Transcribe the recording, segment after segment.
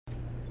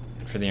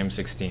for the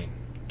M16 in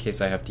case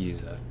I have to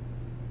use that.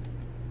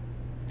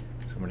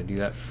 So I'm going to do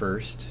that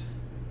first.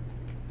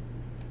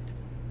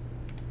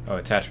 Oh,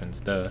 attachments,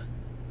 duh.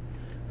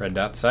 Red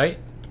dot sight,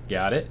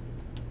 got it.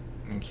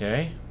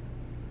 Okay.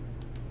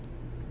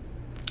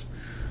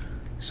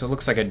 So it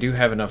looks like I do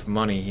have enough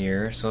money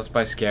here, so let's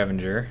buy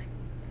scavenger.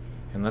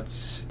 And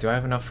let's, do I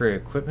have enough for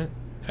equipment?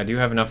 I do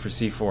have enough for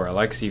C4. I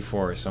like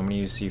C4, so I'm going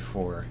to use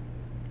C4.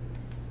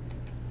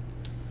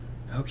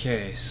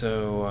 Okay,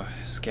 so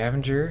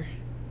scavenger.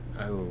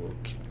 Oh,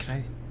 can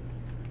I?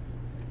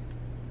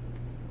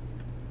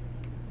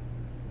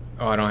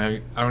 Oh, I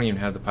don't even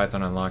have the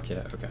Python unlocked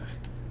yet. Okay,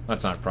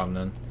 that's not a problem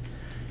then.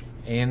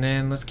 And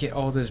then let's get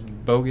all this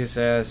bogus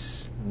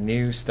ass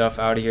new stuff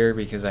out of here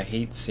because I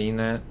hate seeing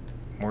that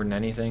more than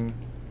anything.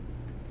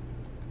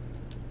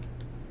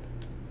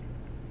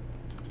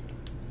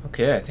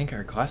 Okay, I think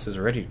our class is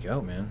ready to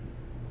go, man.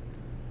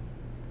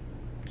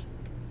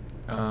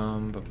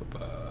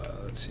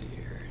 Let's see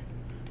here.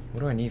 What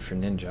do I need for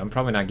ninja? I'm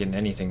probably not getting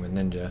anything with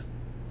ninja.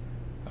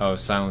 Oh,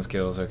 silence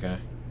kills, okay.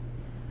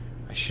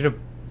 I should have...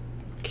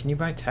 Can you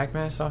buy tac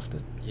mask off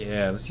the...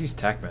 Yeah, let's use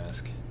tac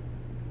mask.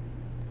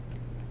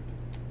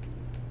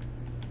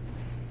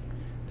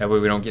 That way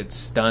we don't get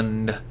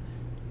stunned.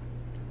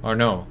 Oh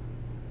no.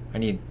 I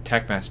need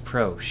tac mask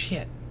pro.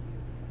 Shit.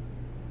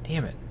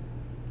 Damn it.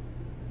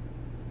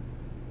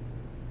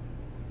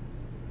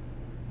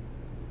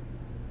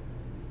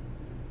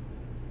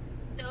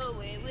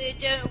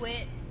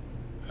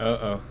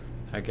 Uh-oh.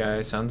 That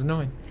guy sounds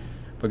annoying.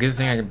 But good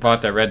thing I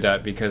bought that red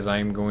dot because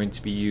I'm going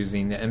to be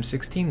using the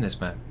M16 this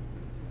map.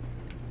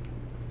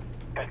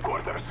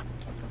 Headquarters.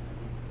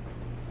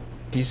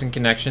 Decent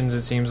connections,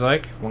 it seems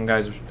like. One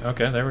guy's...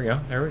 Okay, there we go.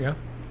 There we go.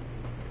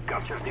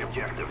 Capture the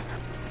objectives.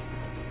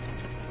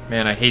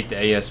 Man, I hate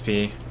the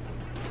ASP.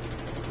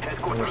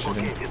 Headquarters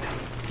located.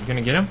 You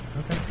gonna get him?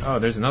 Okay. Oh,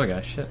 there's another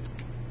guy. Shit.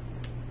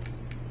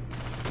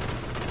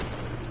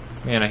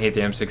 Man, I hate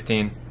the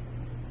M16.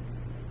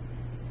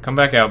 Come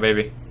back out,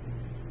 baby.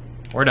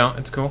 Or don't.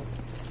 It's cool.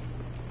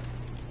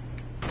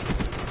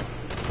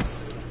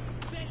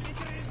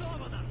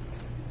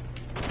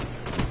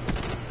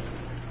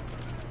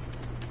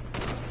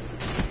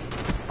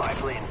 Spy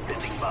plane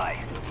standing by.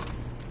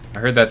 I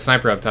heard that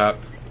sniper up top.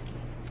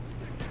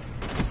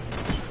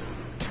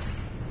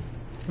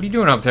 What are you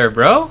doing up there,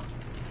 bro?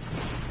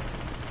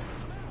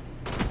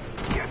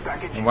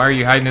 And why are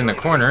you hiding in the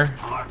corner?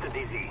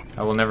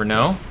 I will never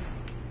know.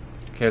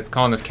 Okay, let's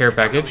call in this care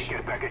package.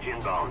 Care package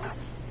inbound.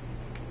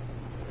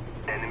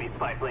 Enemy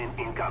spy plane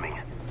incoming.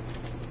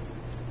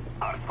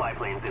 Our spy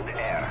plane's in the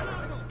air.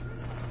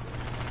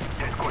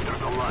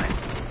 Headquarters online.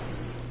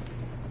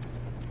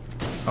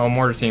 Oh,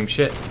 mortar team,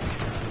 shit.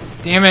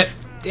 Damn it!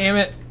 Damn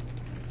it!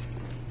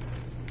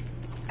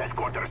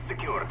 Headquarters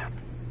secured.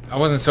 I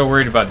wasn't so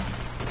worried about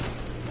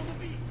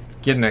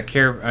getting the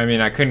care... I mean,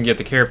 I couldn't get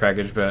the care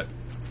package, but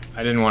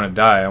I didn't want to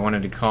die. I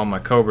wanted to call my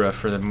Cobra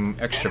for the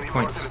extra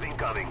points.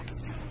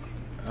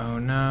 Oh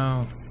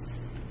no.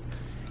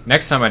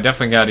 Next time I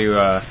definitely got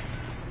to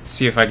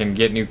see if I can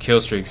get new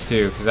kill streaks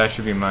too, because that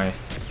should be my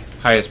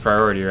highest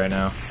priority right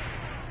now.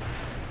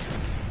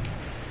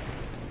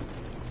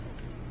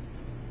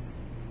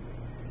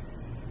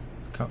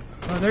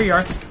 Oh, there you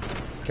are.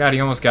 God, he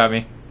almost got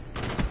me.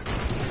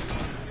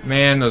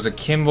 Man, those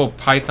akimbo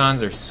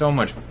pythons are so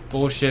much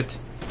bullshit.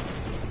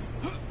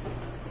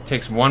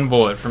 Takes one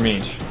bullet from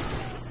each.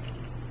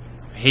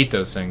 I hate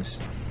those things.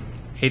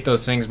 Hate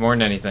those things more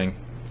than anything.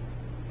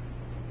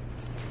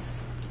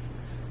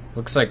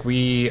 Looks like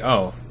we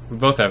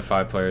both have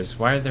 5 players.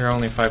 Why are there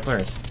only 5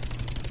 players?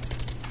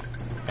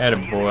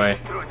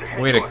 Attaboy.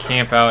 Way to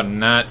camp out and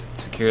not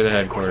secure the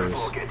headquarters.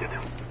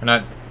 Or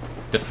not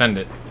defend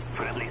it.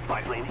 Friendly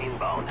spy plane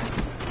inbound.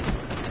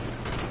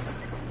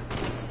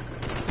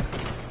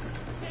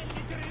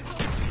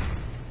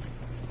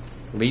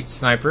 Elite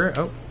sniper.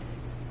 Oh.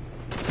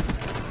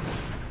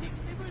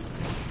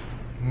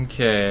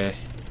 Okay.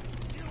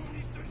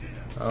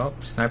 Oh,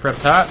 sniper up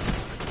top.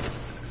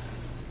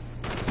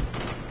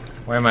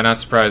 Why am I not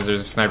surprised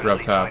there's a sniper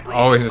up top?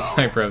 Always a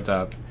sniper up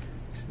top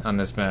on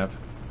this map.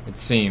 It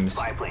seems.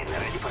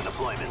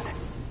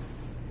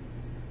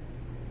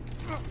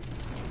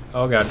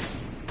 Oh god.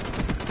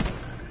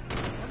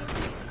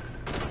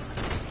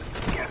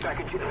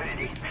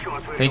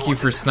 Thank you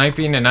for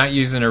sniping and not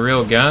using a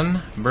real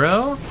gun,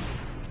 bro.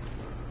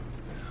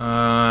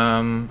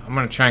 I'm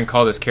gonna try and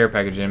call this care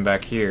package in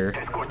back here.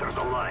 Headquarters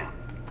online.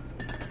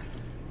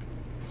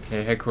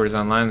 Okay, headquarters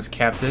online. Let's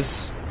cap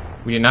this.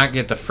 We did not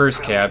get the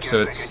first cap,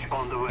 so it's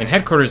in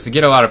headquarters to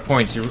get a lot of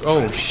points.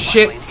 Oh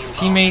shit,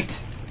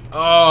 teammate!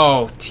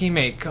 Oh,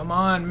 teammate, come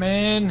on,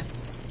 man!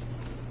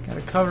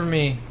 Gotta cover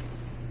me.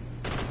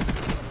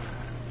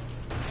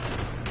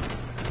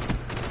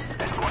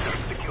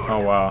 Oh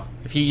wow!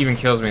 If he even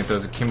kills me with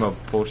those akimbo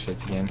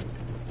bullshits again.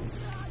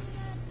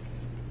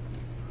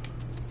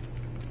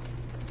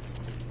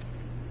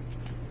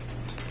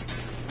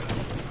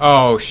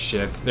 Oh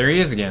shit! There he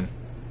is again.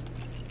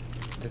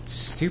 That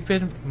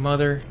stupid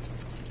mother.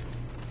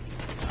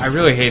 I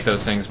really hate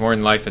those things more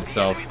than life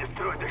itself.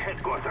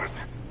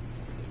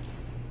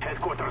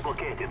 Headquarters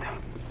located.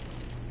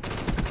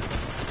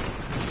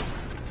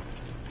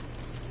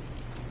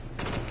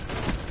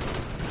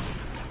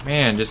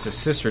 Man, just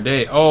assists for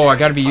day. Oh, I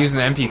gotta be using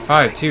the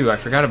MP5 too. I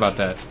forgot about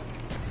that.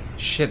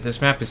 Shit, this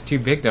map is too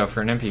big though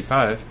for an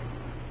MP5.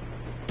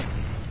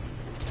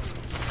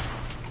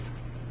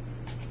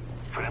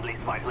 Friendly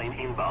spy plane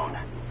inbound.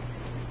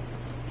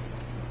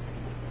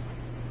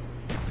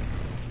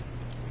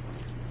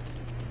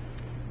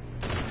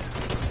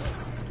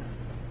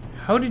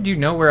 How did you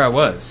know where I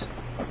was?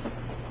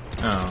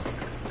 Oh.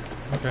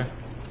 Okay.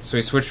 So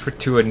we switched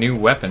to a new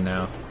weapon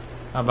now.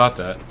 How about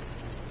that?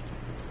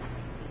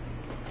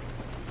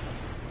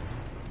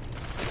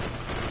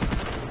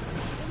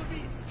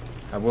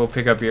 I will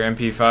pick up your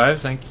MP5,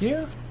 thank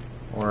you.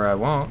 Or I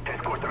won't.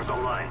 Headquarters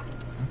online.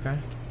 Okay.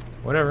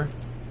 Whatever.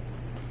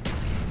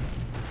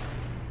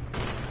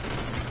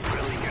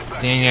 Friendly care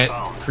package Dang it.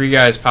 inbound. 3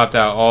 guys popped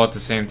out all at the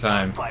same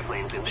time. Spy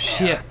planes in the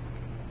Shit. air.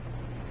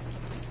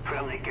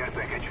 Friendly care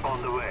package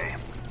on the way.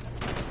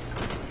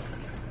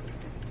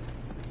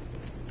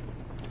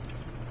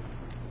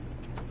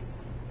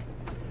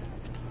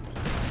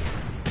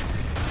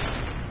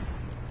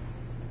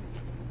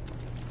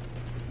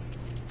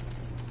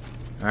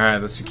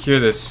 Alright, let's secure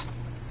this.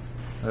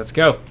 Let's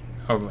go.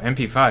 Oh,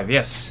 MP5,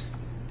 yes.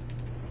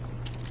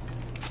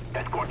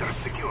 Headquarters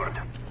secured.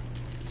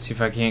 See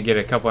if I can't get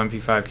a couple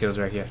MP5 kills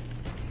right here.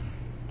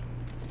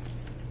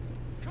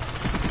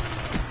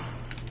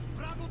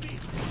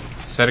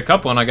 Said a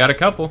couple and I got a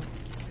couple.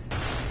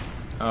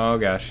 Oh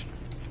gosh.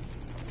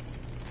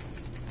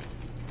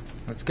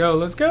 Let's go,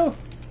 let's go.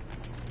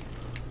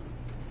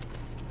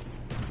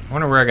 I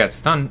wonder where I got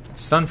stunned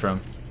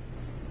from.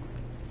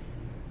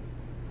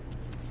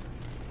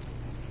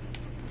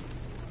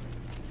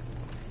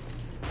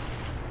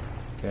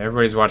 Okay,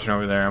 everybody's watching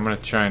over there. I'm gonna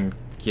try and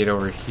get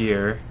over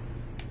here.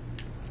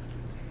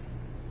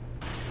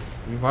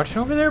 You watching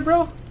over there,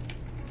 bro?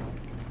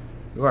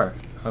 You are.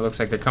 Oh, it looks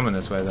like they're coming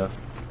this way, though.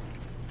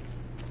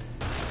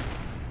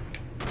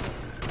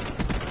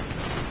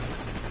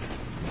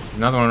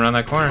 Another one around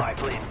that corner. Spy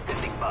plane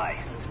standing by.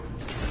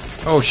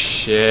 Oh,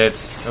 shit.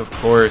 Of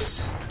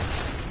course.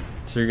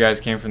 2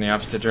 guys came from the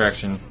opposite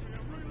direction.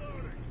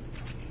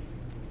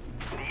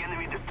 The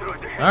enemy destroyed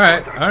the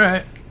Alright, headquarters.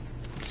 alright.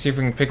 Let's see if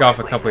we can pick off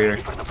a couple here.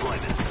 Ready for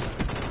deployment.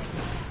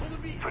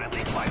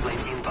 Friendly spy plane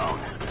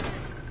inbound.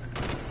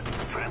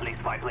 Friendly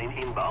spy plane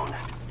inbound.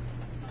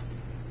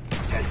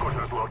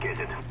 Headquarters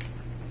located.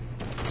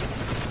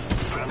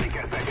 Friendly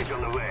care package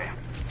on the way.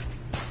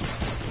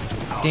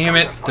 Damn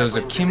it, those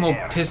akimbo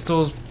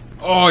pistols.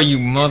 Oh, you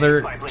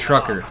mother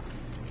trucker.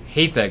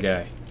 Hate that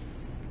guy.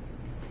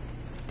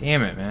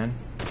 Damn it, man.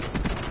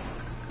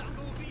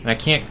 And I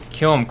can't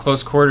kill him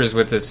close quarters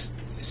with this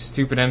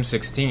stupid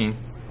M16.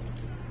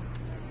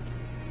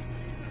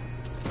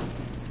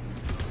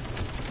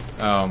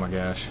 Oh my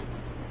gosh.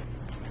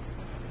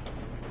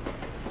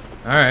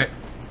 Alright.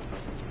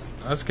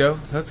 Let's go,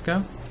 let's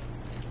go.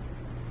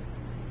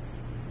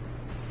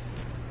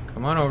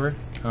 Come on over.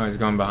 Oh, he's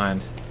going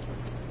behind.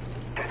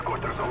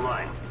 Headquarters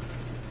online.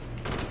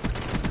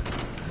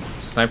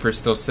 Sniper's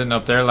still sitting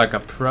up there like a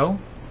pro.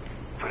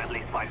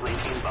 Friendly spy plane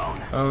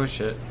inbound. Oh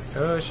shit.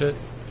 Oh shit.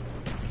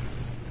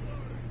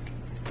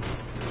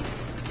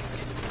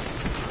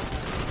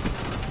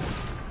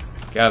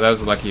 God, that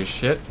was lucky as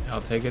shit.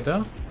 I'll take it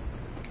though.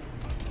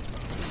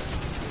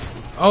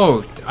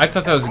 Oh, I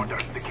thought that was...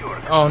 Headquarters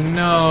secured. Oh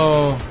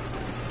no.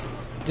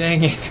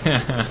 Dang it.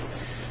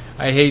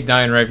 I hate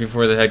dying right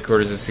before the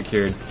headquarters is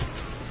secured.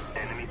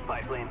 Enemy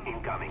spy plane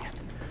incoming.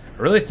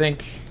 I really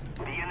think...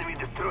 The enemy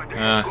destroyed the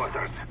Uh.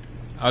 headquarters.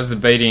 I was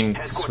debating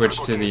to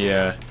switch to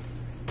the...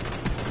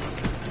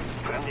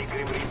 Friendly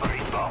Grim Reaper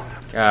inbound.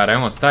 God, I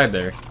almost died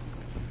there.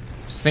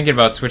 I was thinking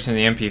about switching to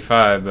the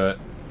MP5, but...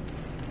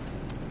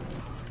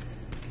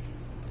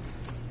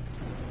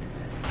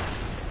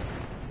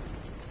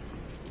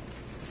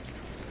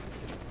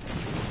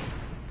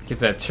 Get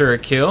that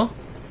turret kill.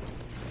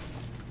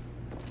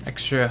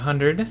 Extra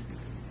 100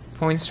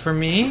 points for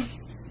me.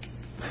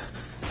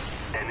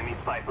 Enemy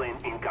spy plane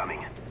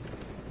incoming.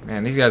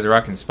 Man, these guys are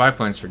rocking spy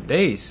planes for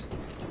days.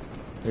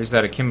 There's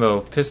that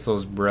akimbo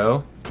pistols,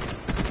 bro.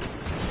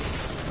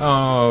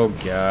 Oh,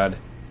 God.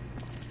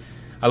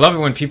 I love it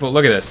when people...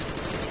 Look at this.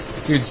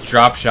 Dude's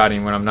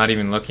drop-shotting when I'm not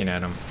even looking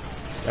at him.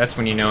 That's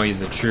when you know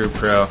he's a true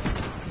pro.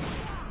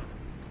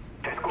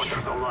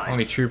 Headquarters online.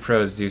 Only true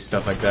pros do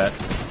stuff like that.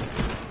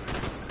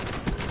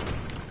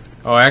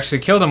 Oh, I actually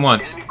killed him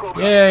once. Enemy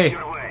Cobra Yay!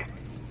 your way.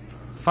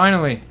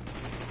 Finally.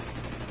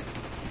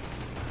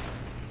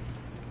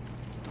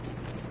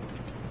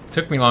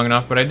 Took me long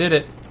enough, but I did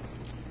it.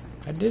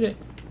 I did it.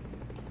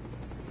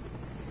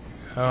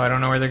 Oh, I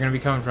don't know where they're going to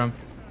be coming from.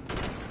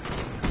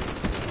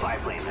 Spy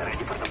plane ready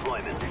for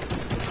deployment.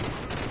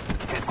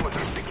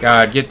 Headquarters secured.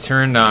 God, get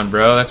turned on,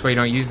 bro. That's why you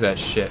don't use that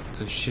shit.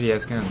 Those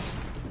shitty-ass guns.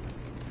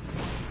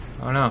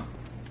 Oh, no.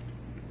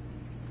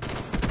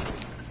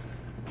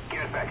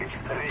 Care package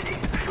ready.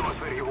 Show us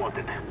where you want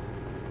it.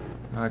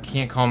 I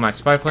can't call my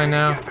spy plane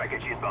now. Care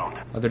package inbound.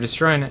 Oh, they're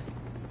destroying it.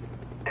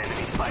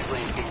 Enemy spy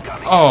plane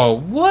incoming. Oh,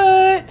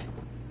 what?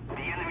 The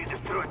enemy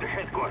destroyed the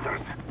headquarters.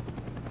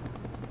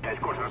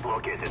 Headquarters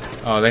located.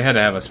 Oh, they had to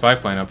have a spy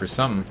plane up or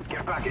something.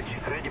 Care package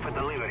ready for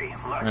delivery.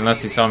 Or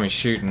unless he saw me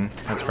shooting.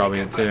 That's probably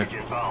it too.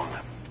 Package inbound.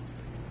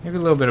 Maybe a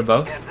little bit of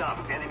both. Heads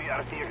up, enemy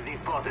RTC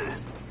spotted.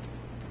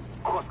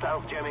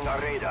 Hostiles jamming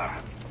our radar.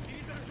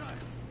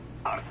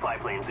 Our spy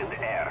planes in the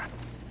air.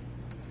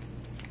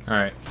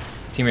 Alright.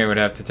 Teammate would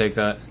have to take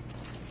that.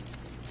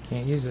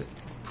 Can't use it.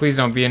 Please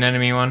don't be an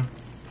enemy one.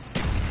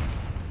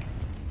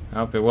 I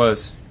hope it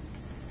was.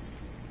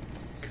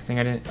 Good thing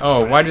I didn't.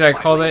 Oh, why did I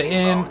call that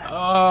in?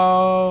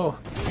 Oh,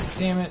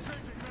 damn it.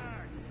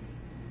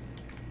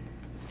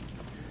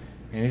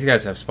 Man, these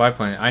guys have spy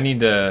plane. I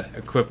need to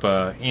equip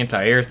a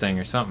anti-air thing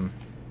or something.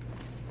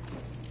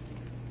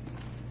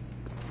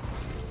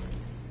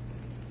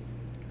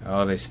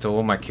 Oh, they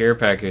stole my care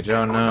package.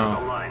 Oh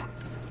no.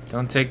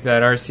 Don't take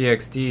that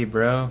RCXD,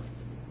 bro.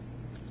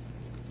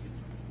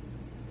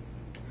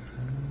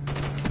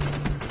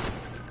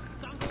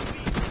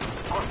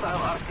 Hostile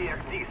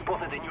RTC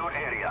spotted in your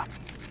area.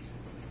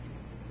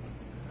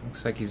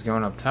 Looks like he's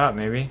going up top,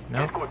 maybe. No.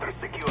 Headquarters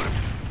secured.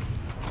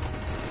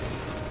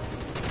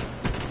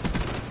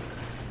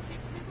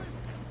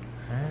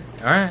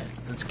 Alright.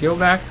 Let's go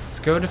back. Let's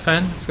go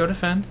defend. Let's go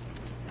defend.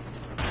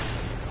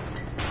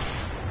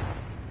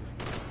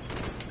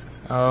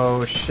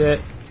 Oh, shit.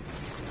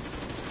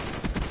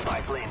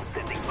 Spy plane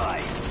standing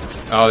by.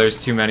 Oh,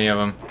 there's too many of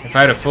them. If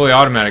I had a fully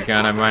automatic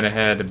gun, I might have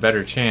had a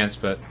better chance,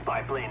 but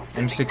Spy plane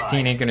standing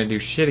M16 ain't gonna do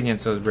shit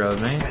against those bros,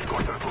 man.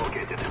 Headquarters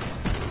located.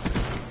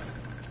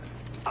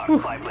 Our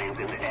spy planes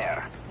in the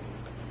air.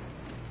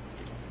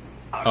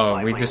 Our Oh,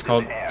 spy we planes just in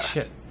called... the air.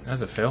 Shit. That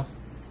was a fail.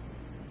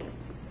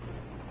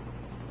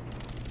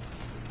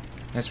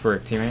 Nice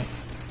work, teammate.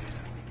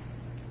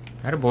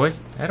 Attaboy.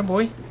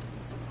 Attaboy.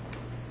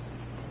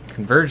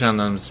 Converge on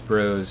those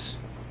bros.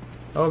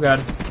 Oh, God.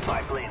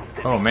 Spy plane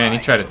standing Oh, man, he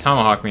by. tried to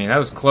tomahawk me. That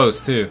was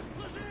close, too.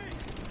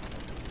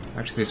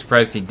 Actually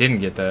surprised he didn't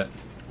get that.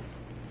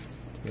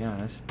 To be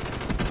honest.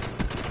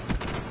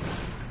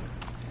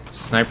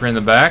 Sniper in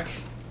the back.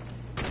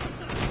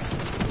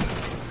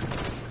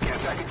 Care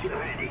package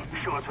ready.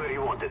 Show us where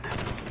you want it.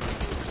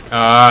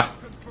 I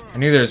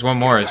knew there was one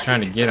more. I was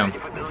trying to get him. Ready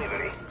for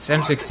delivery. This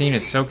M16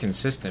 is so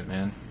consistent,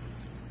 man.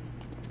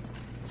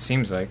 It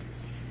seems like.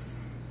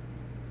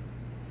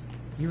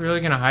 You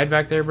really gonna hide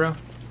back there, bro?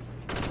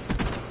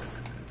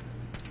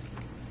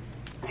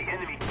 The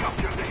enemy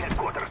captured the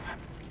headquarters.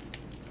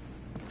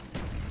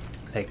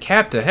 They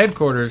capped the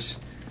headquarters.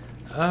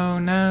 Oh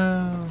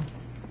no.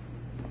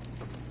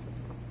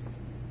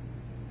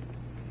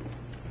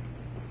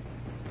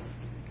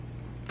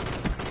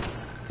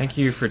 Thank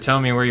you for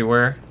telling me where you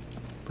were,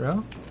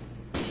 bro.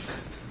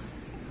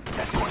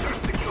 Headquarters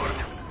secured.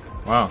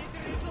 Wow.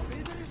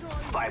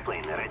 Spy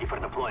plane ready for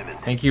deployment.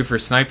 Thank you for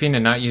sniping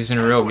and not using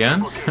a real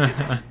gun.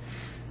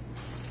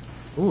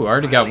 Ooh, I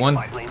already got one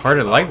part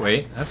of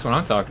lightweight. That's what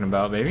I'm talking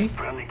about, baby.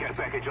 Friendly care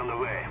package on the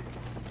way.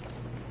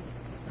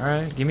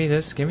 Alright, give me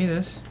this, give me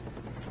this.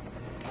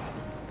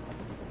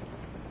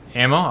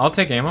 Ammo? I'll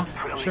take ammo.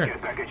 Friendly Sure. care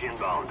package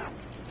inbound.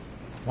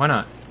 Why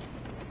not?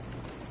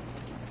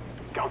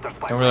 Counter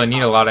spy Don't really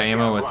need a lot of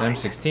ammo with Blind.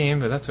 M16,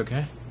 but that's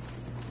okay.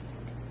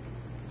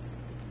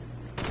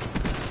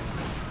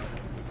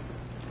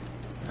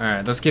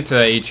 Alright, let's get to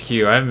the HQ.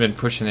 I haven't been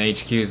pushing the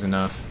HQs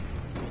enough.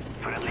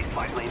 Friendly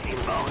spy plane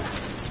inbound.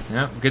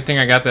 Yep, good thing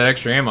I got that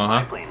extra ammo, Spy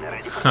huh? plane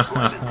ready for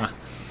deployment.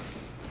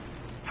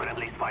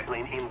 Friendly spy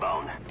plane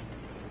inbound.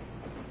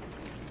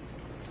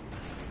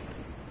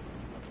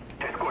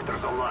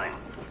 Headquarters online.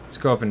 Let's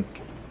go up and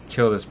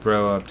kill this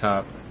bro up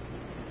top.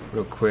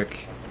 Real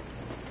quick.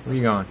 Where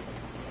you going?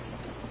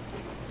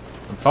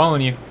 I'm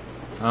following you.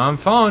 I'm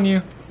following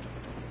you.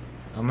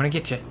 I'm gonna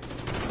get you.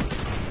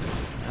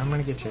 I'm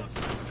gonna get you.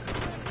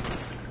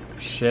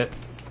 Shit.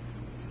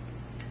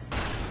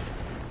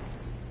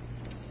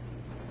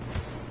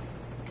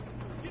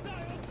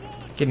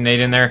 Get a nade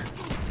in there.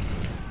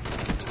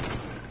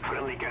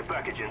 Friendly care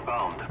package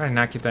inbound. Try to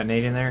not get that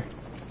nade in there.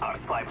 Our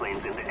spy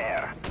planes in the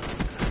air.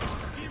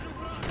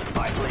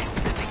 Spy plane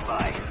standing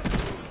by.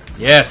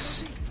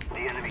 Yes. The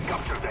enemy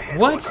captured the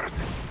What? headquarters.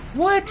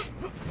 What?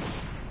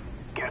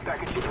 Care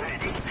package is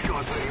ready. Show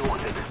us where you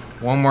want it.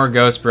 One more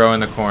ghost bro in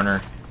the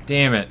corner.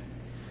 Damn it.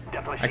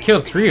 I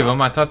killed 3 of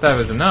them. I thought that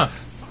was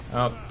enough.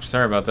 Oh,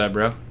 sorry about that,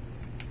 bro.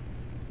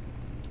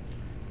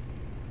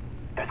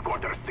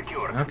 Headquarters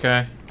secured.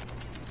 Okay.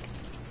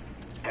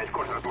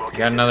 Headquarters located.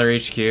 Got another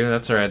HQ.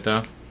 That's alright,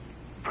 though.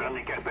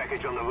 Friendly care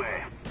package on the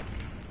way.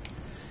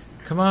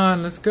 Come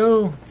on, let's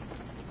go.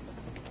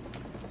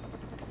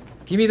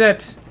 Give me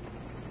that.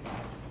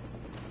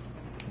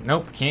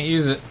 Nope, can't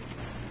use it.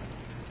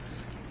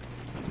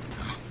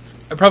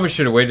 I probably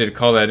should have waited to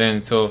call that in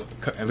until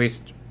at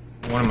least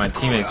one of my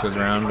teammates was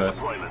around, but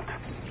Deployment.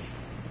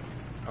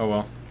 oh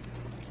well.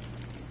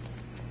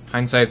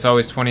 Hindsight's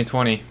always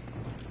 20/20.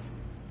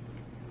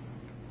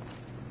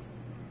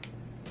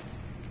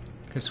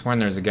 Could've sworn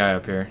there's a guy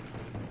up here.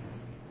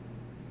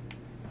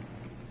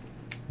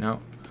 No?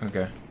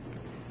 Okay.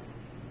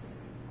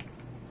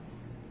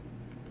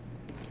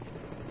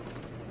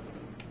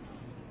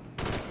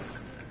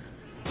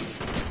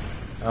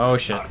 Oh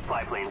shit. Our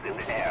spy planes in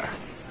the air.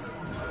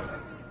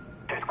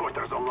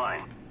 Headquarters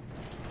online.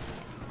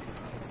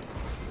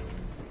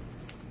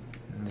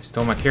 And they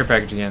stole my care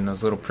package again,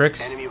 those little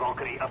pricks. Enemy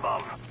Valkyrie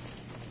above.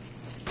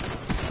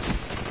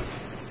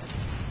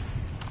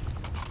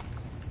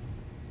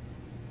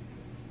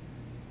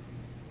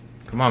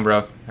 Come on,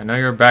 bro. I know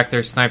you're back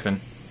there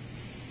sniping.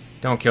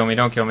 Don't kill me,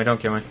 don't kill me, don't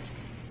kill me.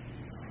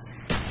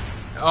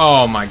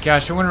 Oh my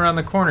gosh, I went around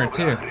the corner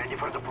too. Ready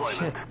for deployment.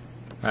 Shit.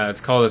 Alright,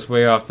 let's call this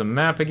way off the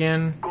map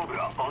again.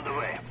 Cobra on the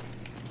way.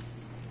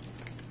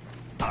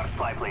 Our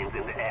spy planes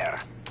in the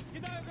air.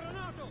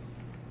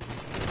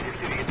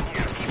 Victory is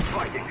near. Keep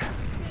fighting.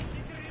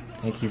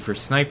 Thank you for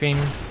sniping.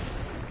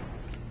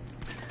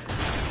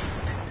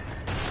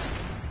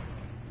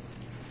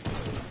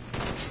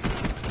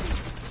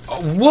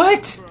 Oh,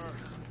 what?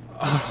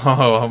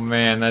 Oh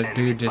man, that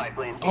dude just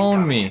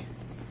owned me.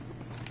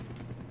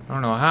 I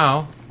don't know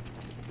how.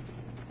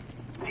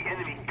 The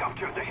enemy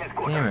captured the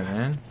headquarters. Damn it,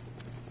 man.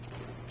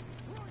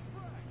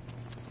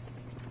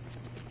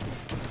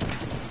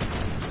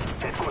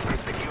 Headquarters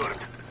secured.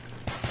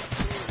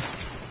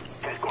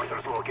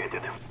 Headquarters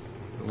located.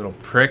 Little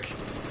prick.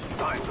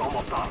 Time's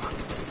almost up.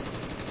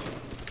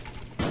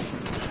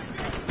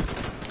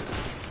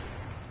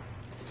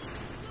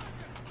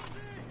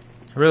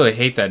 I really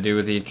hate that dude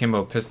with the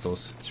akimbo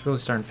pistols. It's really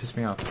starting to piss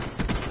me off.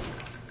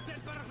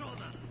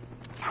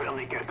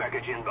 Friendly care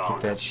package Get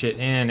inbound. that shit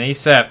in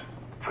ASAP.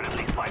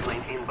 Friendly spy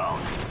plane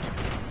inbound.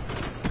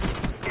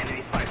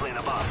 Enemy spy plane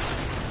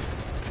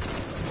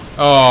above.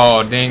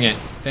 Oh, dang it.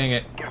 Dang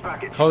it. Care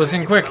package Call this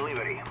in ready for quick.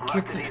 delivery.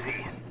 Mark it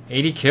easy.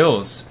 80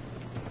 kills.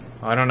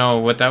 I don't know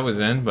what that was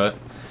in, but...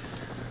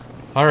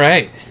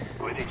 Alright.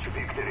 With each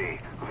victory,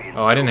 we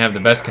Oh, I didn't have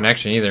the best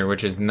connection either,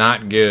 which is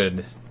not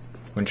good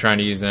when trying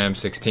to use an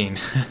M16.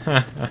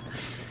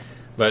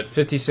 But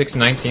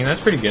 56-19, that's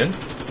pretty good.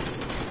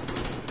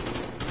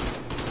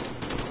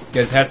 You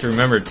guys have to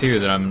remember too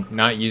that I'm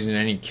not using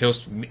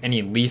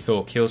any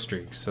lethal kill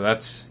streaks, so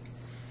that's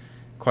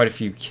quite a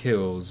few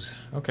kills.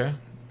 Okay,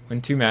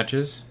 win 2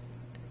 matches.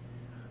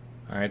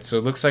 All right, so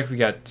it looks like we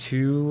got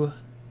 2.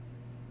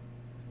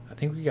 I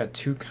think we got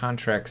 2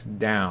 contracts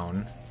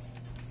down.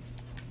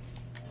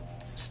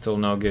 Still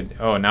no good.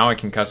 Oh, now I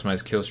can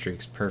customize kill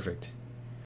streaks. Perfect.